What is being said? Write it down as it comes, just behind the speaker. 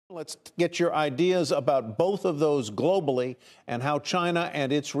Let's get your ideas about both of those globally and how China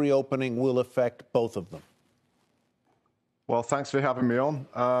and its reopening will affect both of them. Well, thanks for having me on.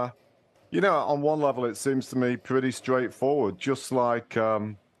 On one level, it seems to me pretty straightforward, just like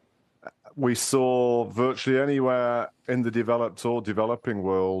we saw virtually anywhere in the developed or developing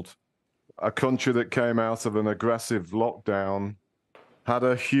world, a country that came out of an aggressive lockdown had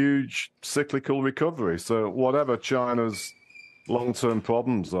a huge cyclical recovery. So whatever China's long-term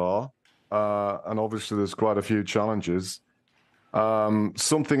problems are, and obviously there's quite a few challenges,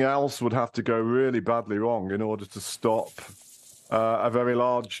 something else would have to go really badly wrong in order to stop a very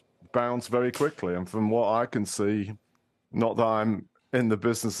large bounce very quickly. And from what I can see, not that I'm in the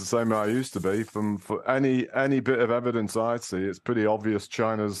business the same way I used to be, for any bit of evidence I see, it's pretty obvious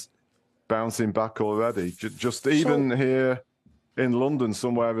China's bouncing back already. Just even here in London,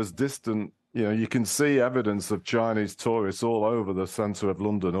 somewhere as distant, you can see evidence of Chinese tourists all over the centre of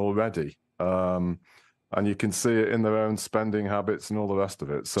London already. And you can see it in their own spending habits and all the rest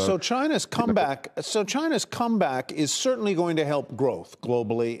of it. So China's comeback is certainly going to help growth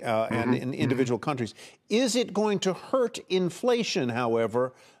globally and in individual countries. Is it going to hurt inflation,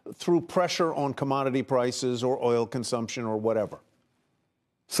 however, through pressure on commodity prices or oil consumption or whatever?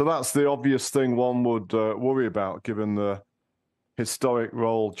 So that's the obvious thing one would worry about, given the historic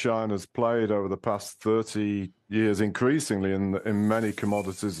role China's played over the past 30 years, increasingly in many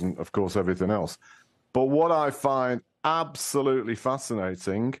commodities and, of course, everything else. But what I find absolutely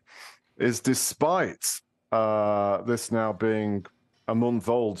fascinating is, despite this now being a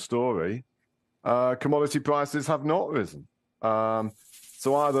month-old story, commodity prices have not risen.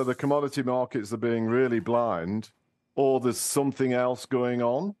 So either the commodity markets are being really blind or there's something else going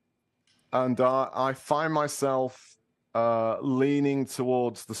on. And I find myself leaning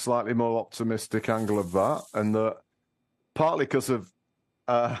towards the slightly more optimistic angle of that, and that partly because of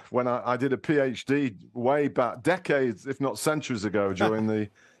when I did a PhD way back, decades, if not centuries ago, during the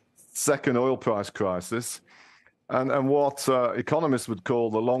second oil price crisis, and what economists would call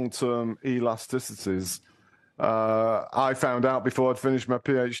the long-term elasticities, I found out before I'd finished my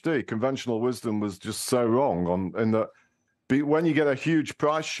PhD. Conventional wisdom was just so wrong in that when you get a huge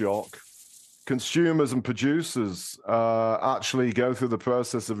price shock, consumers and producers actually go through the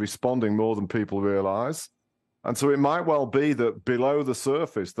process of responding more than people realize. And so it might well be that below the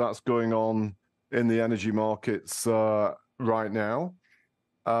surface, that's going on in the energy markets right now.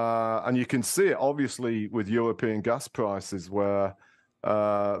 And you can see it, obviously, with European gas prices, where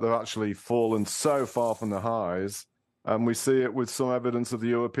they're actually fallen so far from the highs. And we see it with some evidence of the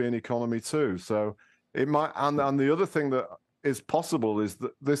European economy, too. So it might. And the other thing that is possible is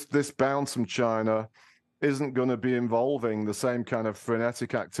that this bounce from China isn't going to be involving the same kind of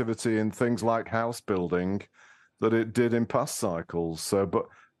frenetic activity in things like house building that it did in past cycles. So, but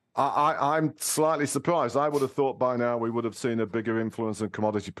I'm slightly surprised. I would have thought by now we would have seen a bigger influence on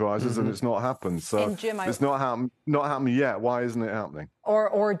commodity prices, and it's not happened. So and Jim, it's not happened yet. Why isn't it happening?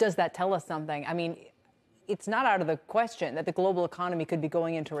 Or does that tell us something? I mean, it's not out of the question that the global economy could be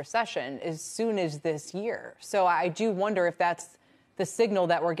going into recession as soon as this year. So I do wonder if that's the signal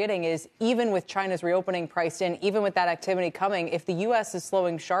that we're getting, is even with China's reopening priced in, even with that activity coming, if the U.S. is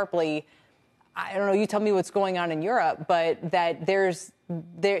slowing sharply, I don't know, you tell me what's going on in Europe, but that there's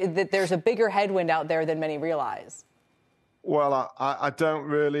a bigger headwind out there than many realize. Well, I don't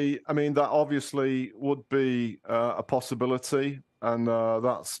really. I mean, that obviously would be a possibility, and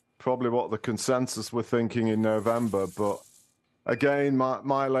that's probably what the consensus were thinking in November. But again,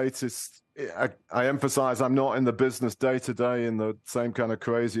 my latest, I emphasize I'm not in the business day to day in the same kind of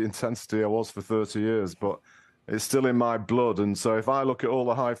crazy intensity I was for 30 years, but it's still in my blood. And so if I look at all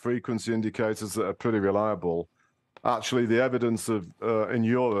the high frequency indicators that are pretty reliable, actually the evidence of in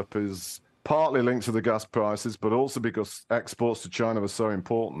Europe is partly linked to the gas prices, but also because exports to China are so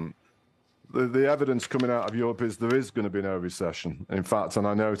important. The evidence coming out of Europe is there is going to be no recession. In fact, and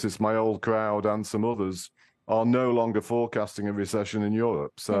I noticed my old crowd and some others are no longer forecasting a recession in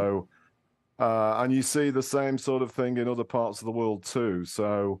Europe. So, and you see the same sort of thing in other parts of the world too.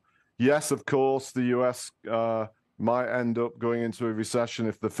 So, yes, of course, the US might end up going into a recession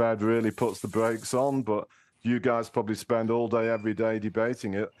if the Fed really puts the brakes on, but you guys probably spend all day, every day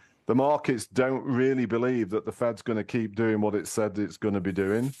debating it. The markets don't really believe that the Fed's going to keep doing what it said it's going to be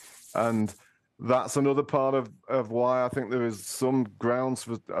doing. And that's another part of why I think there is some grounds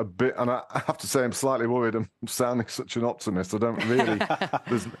for a bit. And I have to say, I'm slightly worried I'm sounding such an optimist. I don't really.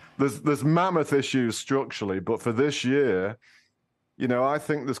 there's mammoth issues structurally, but for this year, I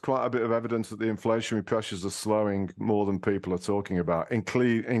think there's quite a bit of evidence that the inflationary pressures are slowing more than people are talking about,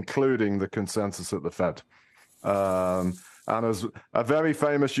 including the consensus at the Fed. And as a very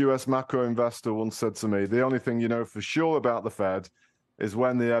famous US macro investor once said to me, the only thing you know for sure about the Fed is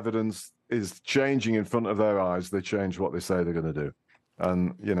when the evidence is changing in front of their eyes, they change what they say they're going to do.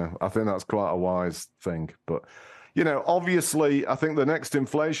 And, I think that's quite a wise thing. But, obviously, I think the next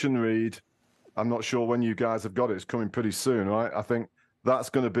inflation read, I'm not sure when you guys have got it. It's coming pretty soon, right? I think that's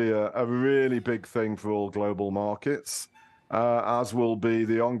going to be a really big thing for all global markets, as will be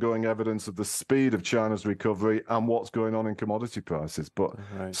the ongoing evidence of the speed of China's recovery and what's going on in commodity prices. But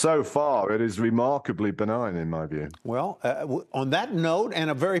so far, it is remarkably benign, in my view. Well, on that note, and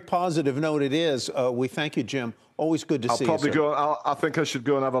a very positive note it is, we thank you, Jim. Always good to see you, sir. I think I should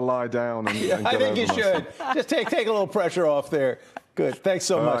go and have a lie down. And I think you should. Just take a little pressure off there. Good. Thanks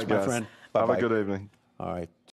so much, my friend. Bye-bye. Have a good evening. All right.